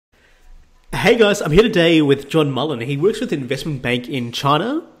Hey guys, I'm here today with John Mullen. He works with an investment bank in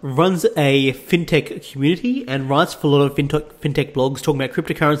China, runs a fintech community, and writes for a lot of fintech blogs talking about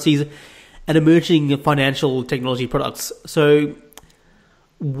cryptocurrencies and emerging financial technology products. So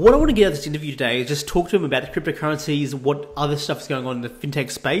what I want to get out of this interview today is just talk to him about cryptocurrencies, what other stuff is going on in the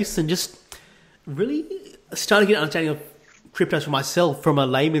fintech space, and just really start to get an understanding of cryptos for myself from a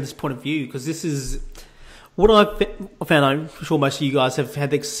layman's point of view, because this is what I've found. I'm sure most of you guys have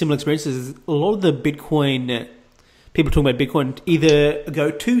had similar experiences. A lot of the Bitcoin people talking about Bitcoin either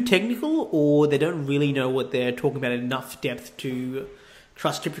go too technical or they don't really know what they're talking about in enough depth to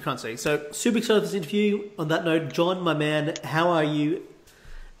trust cryptocurrency. So super excited for this interview. On that note, John, my man, how are you?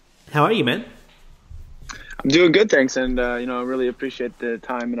 How are you, man? I'm doing good, thanks, and I really appreciate the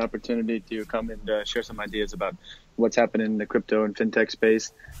time and opportunity to come and share some ideas about what's happening in the crypto and fintech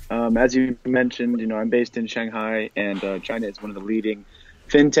space. As you mentioned, I'm based in Shanghai, and China is one of the leading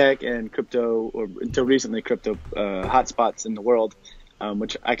fintech and crypto, or until recently, crypto hotspots in the world,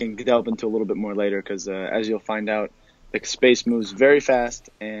 which I can delve into a little bit more later, because as you'll find out, the space moves very fast,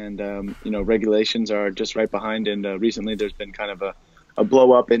 and regulations are just right behind. And recently, there's been kind of a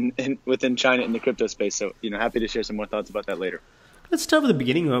blow up within China in the crypto space. So, happy to share some more thoughts about that later. Let's start with the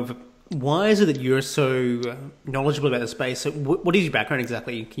beginning of why is it that you're so knowledgeable about the space? So what is your background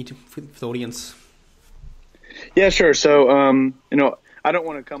exactly? Can you for the audience? Yeah, sure. So, I don't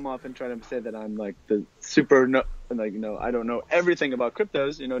want to come off and try to say that I'm like the super, I don't know everything about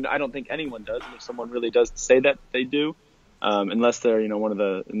cryptos. I don't think anyone does. And if someone really does say that, they do. Unless they're,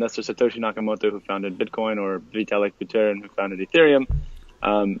 unless they're Satoshi Nakamoto, who founded Bitcoin, or Vitalik Buterin, who founded Ethereum.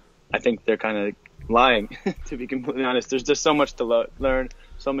 I think they're kind of lying, to be completely honest. There's just so much to learn,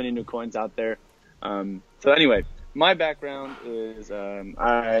 so many new coins out there. So anyway, my background is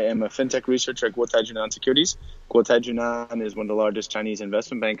I am a fintech researcher at Guotai Junan Securities. Guotai Junan is one of the largest Chinese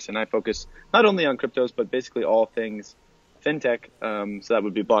investment banks, and I focus not only on cryptos, but basically all things fintech. So that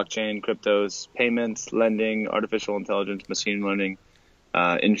would be blockchain, cryptos, payments, lending, artificial intelligence, machine learning,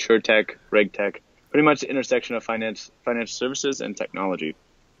 insurtech, regtech, pretty much the intersection of financial services and technology.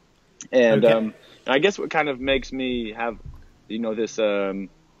 And okay. I guess what kind of makes me have, this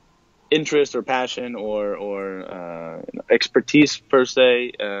interest or passion or expertise per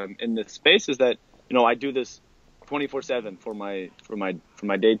se in this space is that I do this 24/7 for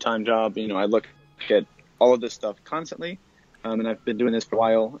my daytime job. I look at all of this stuff constantly, and I've been doing this for a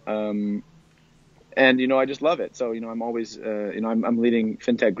while. And I just love it. So I'm always I'm leading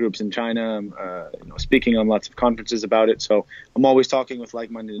fintech groups in China. I'm speaking on lots of conferences about it. So I'm always talking with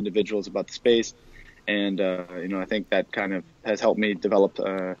like-minded individuals about the space, and I think that kind of has helped me develop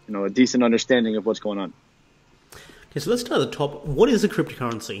a decent understanding of what's going on. Okay, so let's start at the top. What is a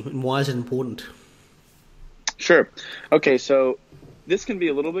cryptocurrency, and why is it important? Sure. Okay, so this can be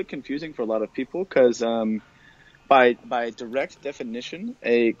a little bit confusing for a lot of people, because by direct definition,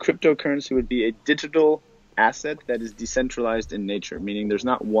 a cryptocurrency would be a digital asset that is decentralized in nature, meaning there's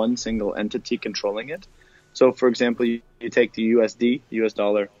not one single entity controlling it. So, for example, you take the USD, US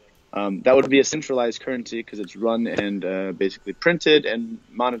dollar, that would be a centralized currency because it's run and basically printed and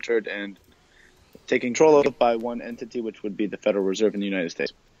monitored and taken control of by one entity, which would be the Federal Reserve in the United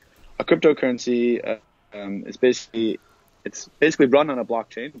States. A cryptocurrency is basically run on a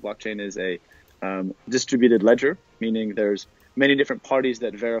blockchain. The blockchain is a distributed ledger, meaning there's many different parties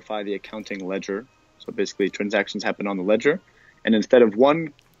that verify the accounting ledger. So basically transactions happen on the ledger. And instead of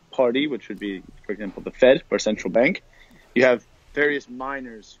one party, which would be, for example, the Fed or central bank, you have various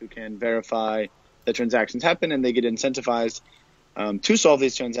miners who can verify that transactions happen, and they get incentivized to solve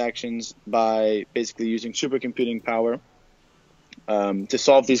these transactions by basically using supercomputing power to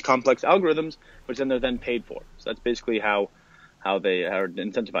solve these complex algorithms, which then they're then paid for. So that's basically how they are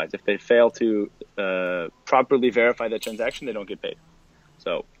incentivized. If they fail to properly verify that transaction, they don't get paid.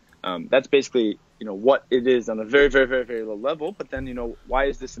 So that's basically what it is on a very, very, very, very low level. But then why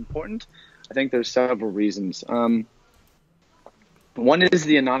is this important? I think there's several reasons. One is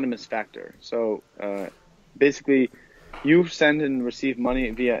the anonymous factor. So basically, you send and receive money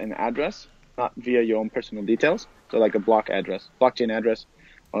via an address, not via your own personal details. So like a blockchain address,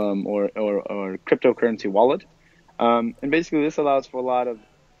 or cryptocurrency wallet. And basically, this allows for a lot of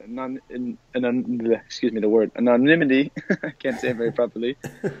anonymity. I can't say it very properly.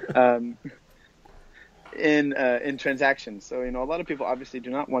 In transactions. So a lot of people obviously do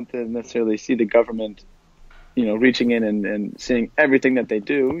not want to necessarily see the government, reaching in and seeing everything that they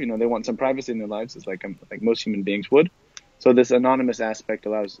do. They want some privacy in their lives, just like most human beings would. So this anonymous aspect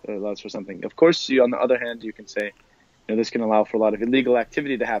allows for something. Of course, on the other hand, you can say, this can allow for a lot of illegal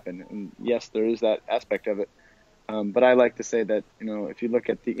activity to happen. And yes, there is that aspect of it. But I like to say that, if you look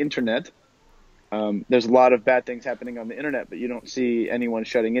at the internet, There's a lot of bad things happening on the internet, but you don't see anyone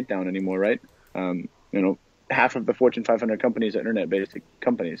shutting it down anymore, right? Half of the Fortune 500 companies are internet-based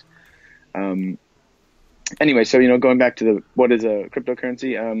companies. Anyway, so going back to what is a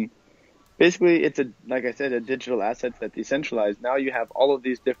cryptocurrency? Basically, it's like I said, a digital asset that's decentralized. Now you have all of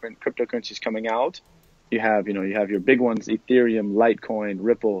these different cryptocurrencies coming out. You have your big ones: Ethereum, Litecoin,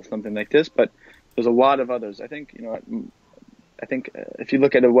 Ripple, something like this. But there's a lot of others. I think if you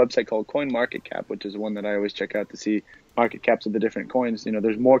look at a website called CoinMarketCap, which is one that I always check out to see market caps of the different coins,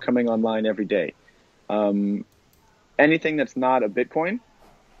 there's more coming online every day. Anything that's not a Bitcoin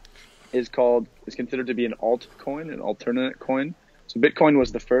is considered to be an altcoin, an alternate coin. So Bitcoin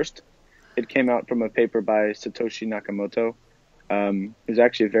was the first. It came out from a paper by Satoshi Nakamoto. He's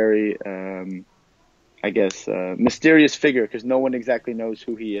actually a very, mysterious figure because no one exactly knows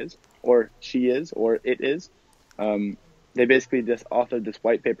who he is, or she is, or it is. They basically just authored this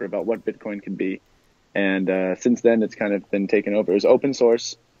white paper about what Bitcoin can be. And since then, it's kind of been taken over. It's open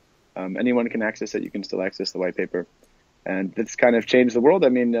source. Anyone can access it. You can still access the white paper. And it's kind of changed the world. I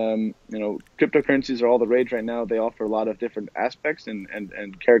mean, cryptocurrencies are all the rage right now. They offer a lot of different aspects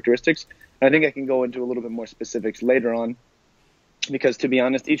and characteristics. And I think I can go into a little bit more specifics later on because, to be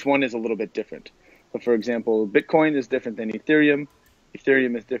honest, each one is a little bit different. But for example, Bitcoin is different than Ethereum.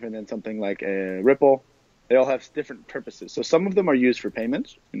 Ethereum is different than something like Ripple. They all have different purposes. So some of them are used for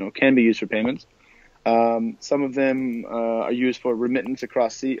payments, can be used for payments. Some of them are used for remittance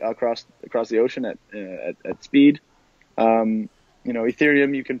across the ocean at speed.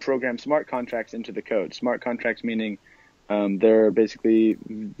 Ethereum, you can program smart contracts into the code. Smart contracts meaning they're basically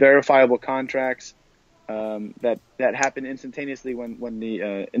verifiable contracts that happen instantaneously when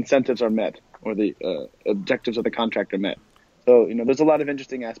the incentives are met or the objectives of the contract are met. So there's a lot of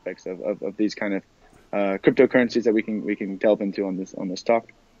interesting aspects of these kind of cryptocurrencies that we can delve into on this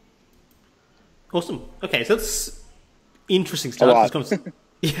talk. Awesome. Okay, so that's interesting stuff. A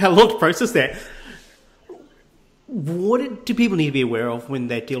lot to process there. What do people need to be aware of when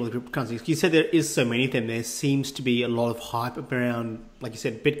they deal with cryptocurrencies? You said there is so many of them. There seems to be a lot of hype around, like you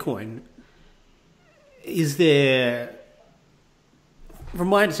said, Bitcoin. Is there, from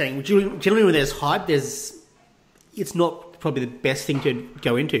my understanding, generally when there's hype, it's not probably the best thing to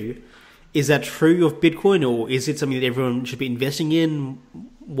go into. Is that true of Bitcoin, or is it something that everyone should be investing in?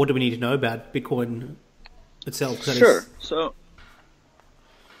 What do we need to know about Bitcoin itself? Sure. So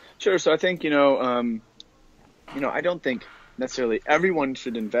I think, I don't think necessarily everyone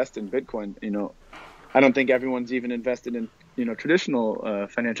should invest in Bitcoin. I don't think everyone's even invested in, traditional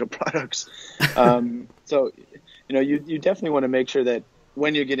financial products. So, you definitely want to make sure that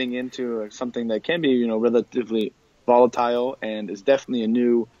when you're getting into something that can be, relatively volatile and is definitely a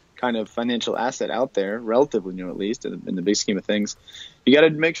new kind of financial asset out there, relatively new at least in the big scheme of things, you got to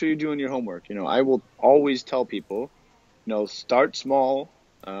make sure you're doing your homework. I will always tell people, start small.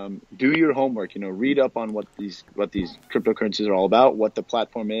 Do your homework, read up on what these cryptocurrencies are all about, what the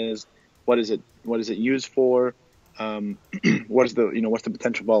platform is, what is it used for, what's the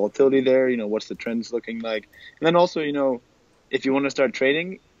potential volatility there, what's the trends looking like. And then also, if you want to start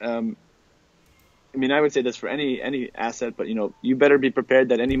trading, I would say this for any asset, but you better be prepared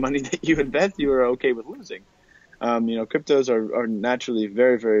that any money that you invest, you are okay with losing. Cryptos are naturally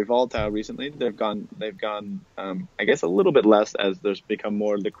very, very volatile recently. They've gone, I guess a little bit less as there's become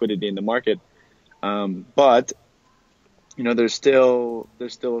more liquidity in the market. But there's still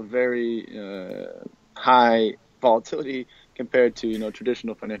a very high volatility compared to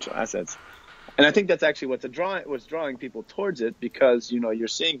traditional financial assets. And I think that's actually what's drawing people towards it, because you're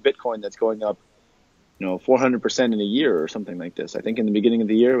seeing Bitcoin that's going up 400% in a year or something like this. I think in the beginning of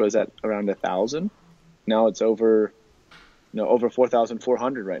the year it was at around 1,000. Now it's over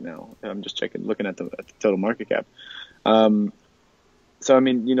 4,400 right now. I'm just looking at the total market cap. So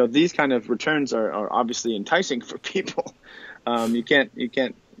these kind of returns are obviously enticing for people. You can't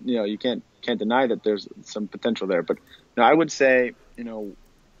deny that there's some potential there. But I would say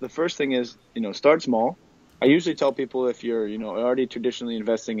the first thing is start small. I usually tell people, if you're already traditionally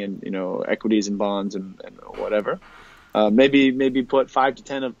investing in equities and bonds and whatever, maybe put 5 to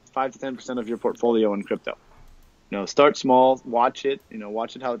 10% of your portfolio in crypto. Start small, watch it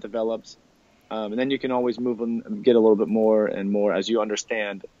how it develops, and then you can always move and get a little bit more and more as you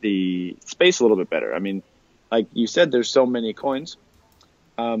understand the space a little bit better. Like you said, there's so many coins,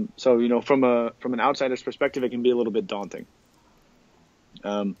 so from an outsider's perspective, it can be a little bit daunting.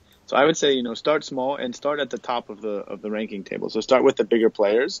 So I would say start small and start at the top of the ranking table. So start with the bigger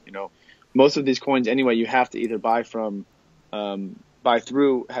players. Most of these coins anyway, you have to either buy through having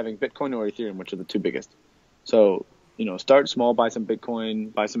Bitcoin or Ethereum, which are the two biggest. So, start small, buy some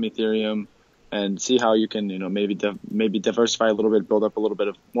Bitcoin, buy some Ethereum, and see how you can, maybe diversify a little bit, build up a little bit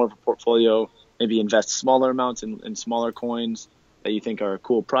of more of a portfolio, maybe invest smaller amounts in smaller coins that you think are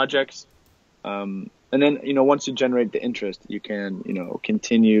cool projects. And then, once you generate the interest, you can,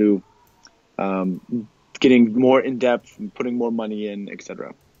 continue getting more in depth and putting more money in,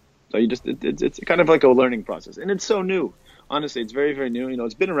 etc. So it's kind of like a learning process, and it's so new. Honestly, it's very, very new.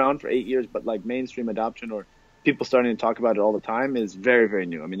 It's been around for 8 years, but like mainstream adoption or people starting to talk about it all the time is very, very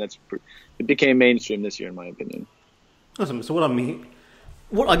new. I mean, it became mainstream this year, in my opinion. Awesome. So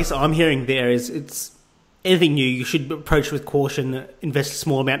what I guess I'm hearing there is it's anything new, you should approach with caution, invest a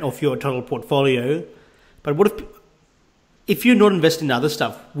small amount of your total portfolio. But what if you're not investing in other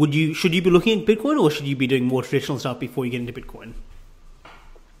stuff, should you be looking at Bitcoin, or should you be doing more traditional stuff before you get into Bitcoin?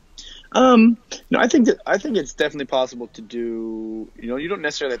 No, I think it's definitely possible to do. You don't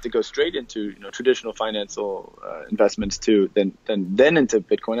necessarily have to go straight into traditional financial investments then into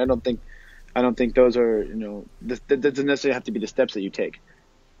Bitcoin. I don't think those are that doesn't necessarily have to be the steps that you take.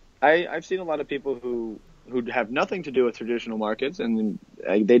 I've seen a lot of people who have nothing to do with traditional markets, and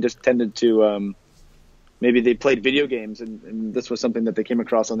they just tended to maybe they played video games, and this was something that they came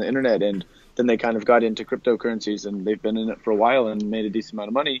across on the internet, and then they kind of got into cryptocurrencies, and they've been in it for a while and made a decent amount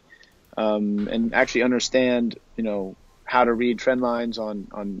of money. And actually understand, how to read trend lines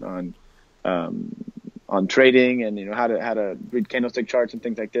on trading, and how to read candlestick charts and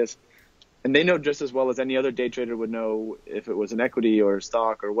things like this. And they know just as well as any other day trader would know if it was an equity or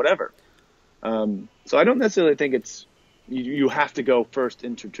stock or whatever. So I don't necessarily think you have to go first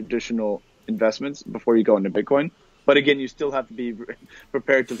into traditional investments before you go into Bitcoin. But again, you still have to be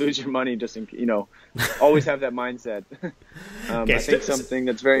prepared to lose your money. Always have that mindset. I think something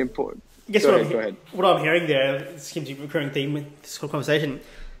that's very important. Go ahead. What I'm hearing there, this seems to be a recurring theme with this whole conversation.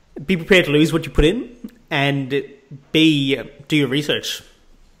 Be prepared to lose what you put in, and do your research.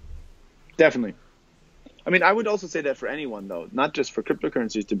 Definitely. I mean, I would also say that for anyone, though, not just for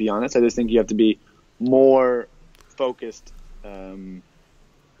cryptocurrencies. To be honest, I just think you have to be more focused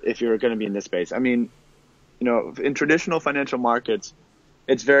if you're going to be in this space. I mean, in traditional financial markets,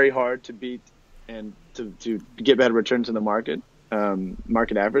 it's very hard to beat and to get better returns in the market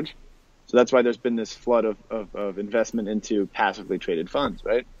average. So that's why there's been this flood of investment into passively traded funds,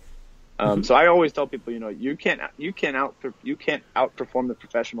 right? So I always tell people, you can't outperform the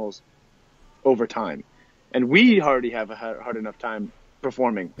professionals over time, and we already have a hard enough time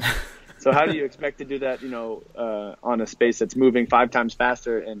performing. So how do you expect to do that, on a space that's moving 5 times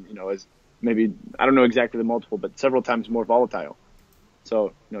faster and is maybe, I don't know exactly the multiple, but several times more volatile.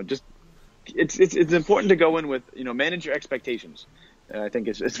 So, just it's important to go in with, manage your expectations. I think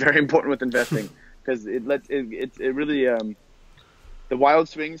it's very important with investing, because it really the wild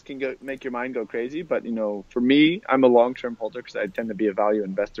swings can make your mind go crazy. But for me, I'm a long-term holder because I tend to be a value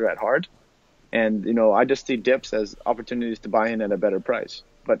investor at heart, and I just see dips as opportunities to buy in at a better price.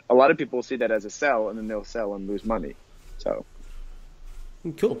 But a lot of people see that as a sell, and then they'll sell and lose money. So.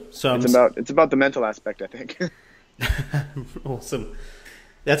 Cool. So it's about the mental aspect, I think. Awesome.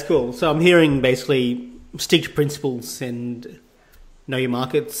 That's cool. So I'm hearing basically stick to principles and know your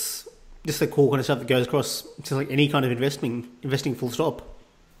markets. Just the core kind of stuff that goes across to like any kind of investing full stop.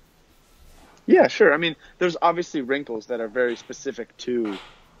 Yeah, sure. I mean, there's obviously wrinkles that are very specific to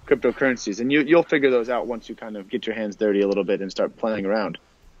cryptocurrencies, and you'll figure those out once you kind of get your hands dirty a little bit and start playing around.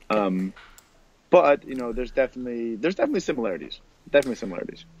 But there's definitely similarities. Definitely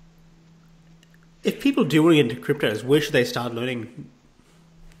similarities. If people do want to get into cryptos, where should they start learning?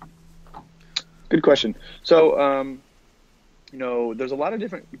 Good question. So, there's a lot of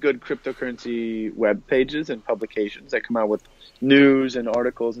different good cryptocurrency web pages and publications that come out with news and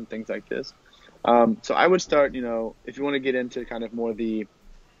articles and things like this. So I would start, if you want to get into kind of more the,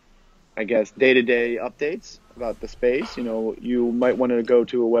 I guess, day-to-day updates about the space, you might want to go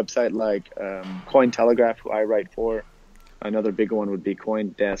to a website like Cointelegraph, who I write for. Another big one would be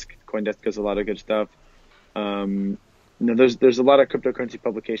CoinDesk. CoinDesk does a lot of good stuff. There's a lot of cryptocurrency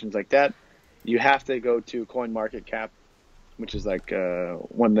publications like that. You have to go to CoinMarketCap, which is like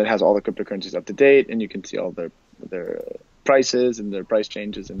one that has all the cryptocurrencies up to date, and you can see all their prices and their price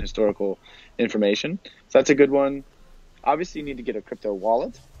changes and historical information. So that's a good one. Obviously, you need to get a crypto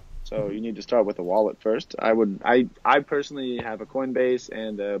wallet. So you need to start with a wallet first. I personally have a Coinbase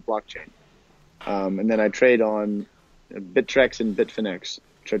and a blockchain, and then I trade on Bittrex and Bitfinex,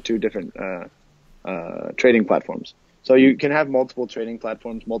 which are 2 different trading platforms. So you can have multiple trading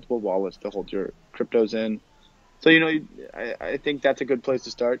platforms, multiple wallets to hold your cryptos in. So I think that's a good place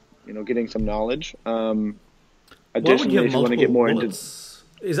to start. Getting some knowledge. Additionally, if you want to get more wallets?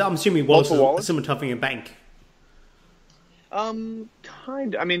 I'm assuming wallets are similar to having a bank.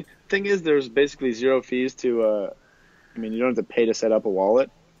 Kind. I mean, thing is, there's basically zero fees to. I mean, you don't have to pay to set up a wallet,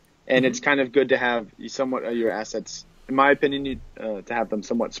 and it's kind of good to have somewhat your assets. In my opinion, to have them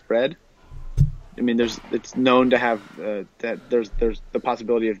somewhat spread. I mean, it's known to have that there's the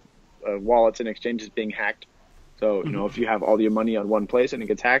possibility of wallets and exchanges being hacked. So if you have all your money on one place and it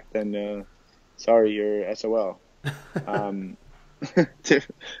gets hacked, then sorry, you're SOL. To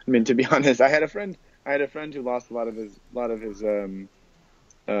be honest, I had a friend who lost a lot of his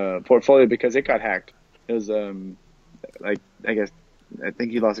portfolio because it got hacked. It was I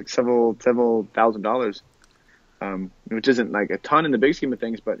think he lost like several $1,000s, which isn't like a ton in the big scheme of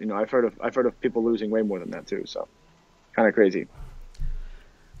things, but I've heard of people losing way more than that too. So kind of crazy.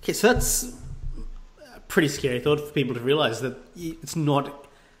 Okay, so that's a pretty scary thought for people to realize that it's not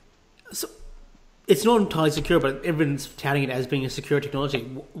entirely secure, but everyone's touting it as being a secure technology.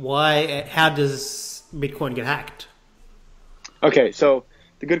 Why? How does Bitcoin get hacked? Okay, so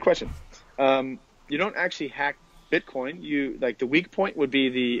the good question. You don't actually hack Bitcoin. The weak point would be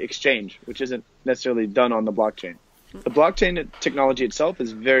the exchange, which isn't necessarily done on the blockchain. The blockchain technology itself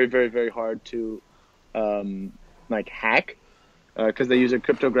is very, very, very hard to hack because they use a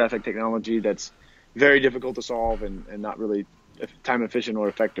cryptographic technology that's very difficult to solve and not really time efficient or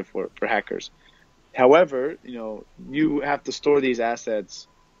effective for hackers. However, you have to store these assets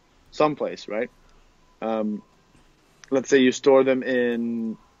someplace, right? Let's say you store them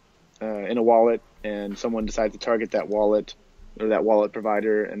in a wallet, and someone decides to target that wallet or that wallet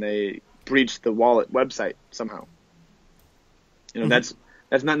provider, and they breach the wallet website somehow. That's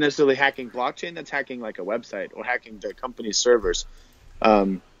not necessarily hacking blockchain. That's hacking like a website or hacking the company's servers.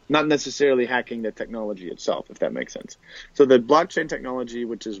 Not necessarily hacking the technology itself, if that makes sense. So the blockchain technology,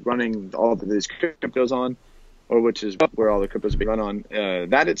 which is running all of these cryptos on, or which is where all the cryptos are being run on,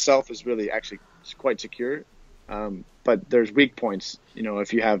 that itself is really actually quite secure. But there's weak points,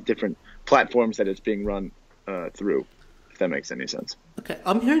 if you have different platforms that it's being run through, if that makes any sense. Okay,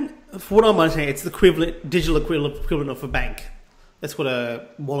 I'm hearing, for what I'm understanding, it's the digital equivalent of a bank. That's what a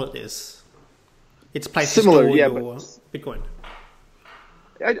wallet is. It's a place to store your Bitcoin.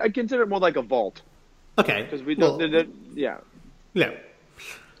 I consider it more like a vault. Okay. Because Yeah.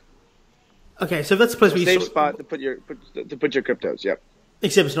 Okay, so that's a place where you safe spot to put your cryptos. Yep.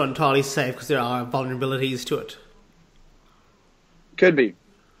 Except it's not entirely safe because there are vulnerabilities to it. Could be.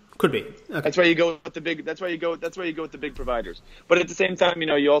 Okay. That's why you go with the big. That's why you go with the big providers. But at the same time,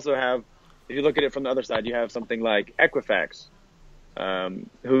 you also have, if you look at it from the other side, you have something like Equifax,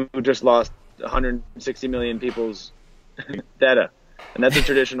 who just lost 160 million people's data. And that's a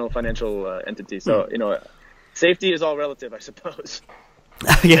traditional financial entity. So, safety is all relative, I suppose.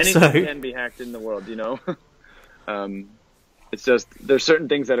 Anything can be hacked in the world, It's just, there's certain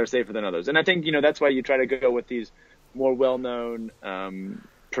things that are safer than others. And I think, that's why you try to go with these more well-known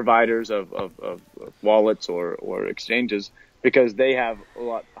providers of wallets or exchanges, because they have a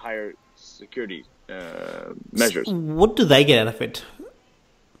lot higher security measures. What do they get out of it?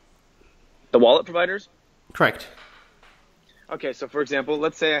 The wallet providers? Correct. Okay, so for example,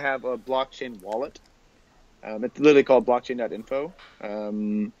 let's say I have a blockchain wallet. It's literally called blockchain.info.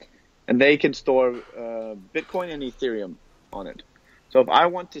 And they can store Bitcoin and Ethereum on it. So if I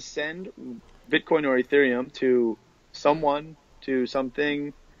want to send Bitcoin or Ethereum to someone, to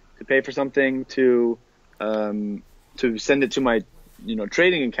something, to pay for something, to send it to my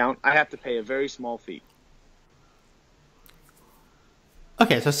trading account, I have to pay a very small fee.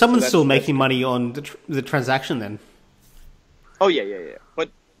 Okay, so someone's still making money on the transaction then? Oh, yeah. But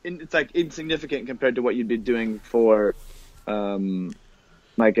it's like insignificant compared to what you'd be doing for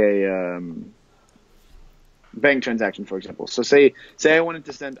like a bank transaction, for example. So say I wanted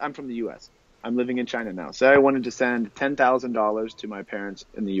to send, I'm from the U.S. I'm living in China now. Say I wanted to send $10,000 to my parents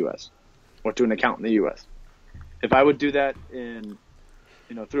in the U.S. or to an account in the U.S. If I would do that in,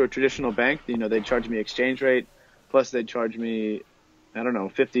 through a traditional bank, they'd charge me exchange rate, plus they'd charge me, I don't know,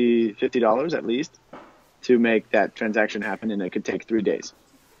 $50 at least to make that transaction happen, and it could take 3 days.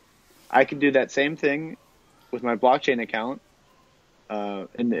 I could do that same thing with my blockchain account,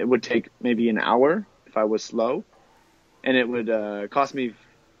 and it would take maybe an hour if I was slow, and it would cost me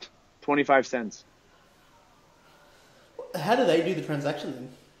 25 cents. How do they do the transaction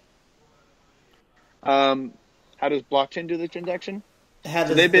then? How does blockchain do the transaction? How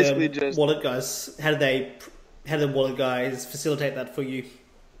does the wallet guys? How do the wallet guys facilitate that for you?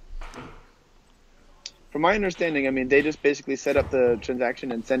 From my understanding, they just basically set up the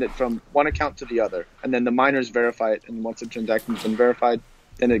transaction and send it from one account to the other, and then the miners verify it. And once the transaction's been verified,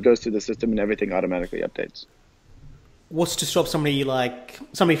 then it goes through the system and everything automatically updates. What's to stop somebody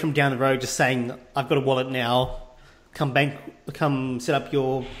from down the road just saying, "I've got a wallet now, come set up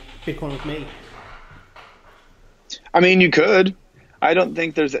your Bitcoin with me? I mean, you could. I don't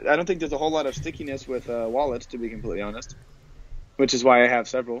think there's a whole lot of stickiness with wallets, to be completely honest, which is why I have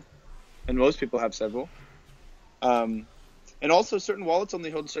several, and most people have several. Um, and also, certain wallets only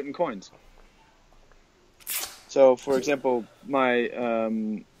hold certain coins. So, for example, my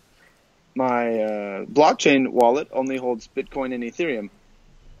blockchain wallet only holds Bitcoin and Ethereum,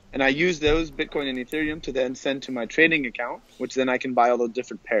 and I use those Bitcoin and Ethereum to then send to my trading account, which then I can buy all those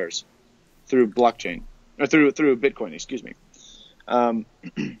different pairs through blockchain or through Bitcoin, excuse me. Um,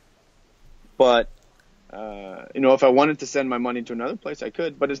 but if I wanted to send my money to another place, I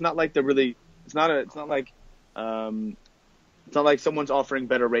could. But it's not like they're really. Um, it's not like someone's offering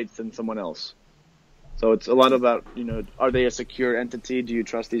better rates than someone else. So it's a lot about, are they a secure entity? Do you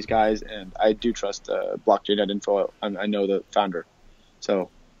trust these guys? And I do trust blockchain.info. I know the founder. So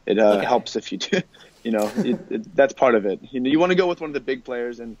it Okay. helps if you do, that's part of it. You want to go with one of the big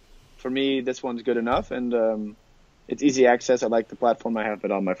players. And for me, this one's good enough. And it's easy access. I like the platform. I have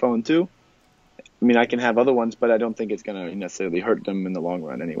it on my phone too. I mean, I can have other ones, but I don't think it's going to necessarily hurt them in the long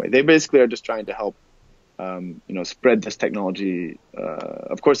run anyway. They basically are just trying to help, spread this technology.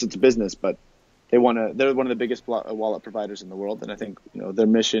 Of course, it's a business, but they're one of the biggest wallet providers in the world, and I think their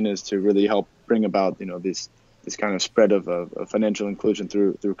mission is to really help bring about this kind of spread of financial inclusion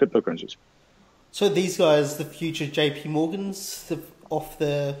through cryptocurrencies. So these guys, the future JP Morgans of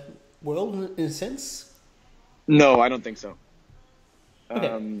the world, in a sense. No, I don't think so.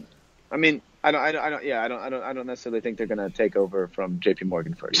 Okay. I mean, I don't necessarily think they're going to take over from JP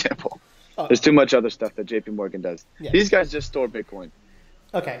Morgan, for example. Oh, There's too much other stuff that JP Morgan does. yeah. These guys just store Bitcoin.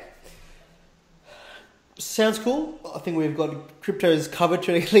 Okay. Sounds cool. I think we've got cryptos covered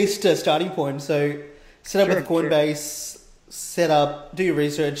to at least a starting point. So set up with Sure. Coinbase, do your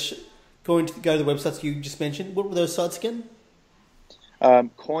research, go to the websites you just mentioned. What were those sites again?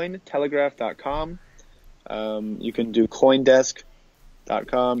 Cointelegraph.com. You can do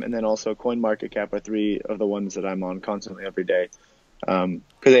CoinDesk.com, and then also CoinMarketCap are three of the ones that I'm on constantly every day because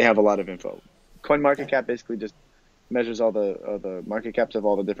they have a lot of info. CoinMarketCap basically just measures all the market caps of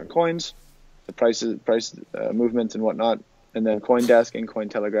all the different coins, the price movements and whatnot, and then CoinDesk and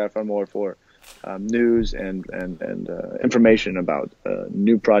Cointelegraph are more for news and information about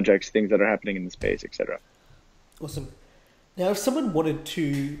new projects, things that are happening in the space, etc. Awesome. Now, if someone wanted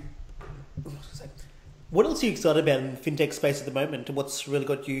to, what else are you excited about in the fintech space at the moment? What's really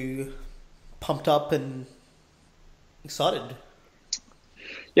got you pumped up and excited?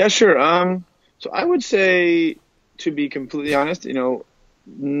 Yeah, sure. So I would say, to be completely honest,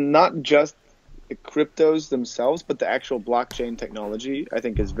 not just the cryptos themselves, but the actual blockchain technology, I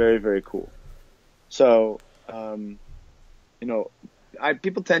think is very, very cool. So,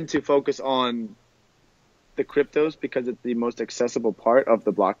 people tend to focus on the cryptos because it's the most accessible part of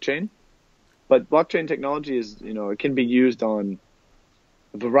the blockchain. But blockchain technology is, it can be used on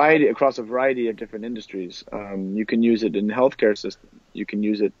across a variety of different industries. You can use it in the healthcare system. You can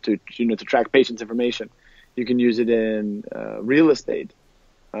use it to track patients' information. You can use it in real estate.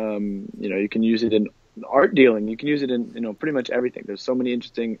 You can use it in art dealing. You can use it in pretty much everything. There's so many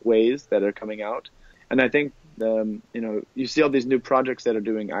interesting ways that are coming out, and I think you see all these new projects that are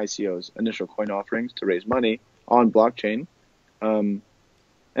doing ICOs, initial coin offerings, to raise money on blockchain.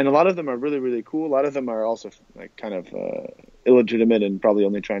 And a lot of them are really, really cool. A lot of them are also kind of illegitimate and probably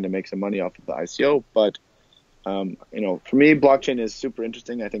only trying to make some money off of the ICO. But, for me, blockchain is super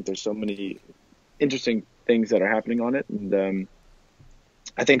interesting. I think there's so many interesting things that are happening on it. And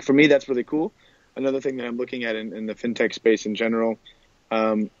I think for me, that's really cool. Another thing that I'm looking at in the fintech space in general.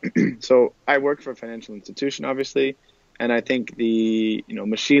 So I work for a financial institution, obviously. And I think the,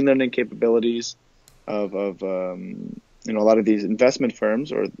 machine learning capabilities of a lot of these investment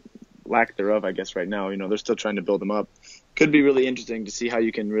firms, or lack thereof, I guess right now, they're still trying to build them up. Could be really interesting to see how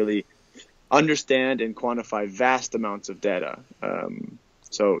you can really understand and quantify vast amounts of data.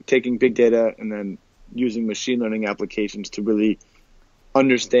 So taking big data and then using machine learning applications to really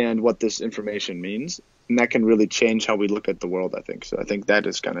understand what this information means. And that can really change how we look at the world, I think. So I think that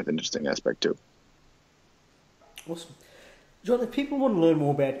is kind of an interesting aspect too. Awesome. John, if people want to learn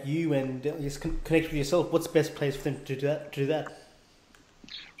more about you and just connect with yourself, what's the best place for them to do that?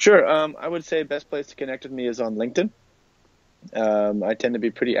 Sure. I would say best place to connect with me is on LinkedIn. I tend to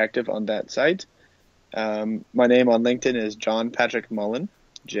be pretty active on that site. My name on LinkedIn is John Patrick Mullen,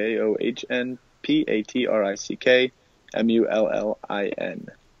 JohnPatrickMullin.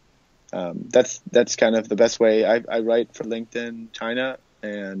 That's kind of the best way. I write for LinkedIn China,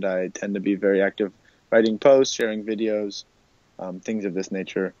 and I tend to be very active writing posts, sharing videos, things of this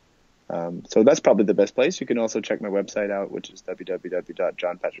nature. So that's probably the best place. You can also check my website out, which is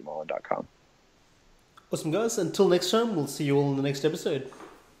www.johnpatrickmullen.com. Awesome, guys. Until next time, we'll see you all in the next episode.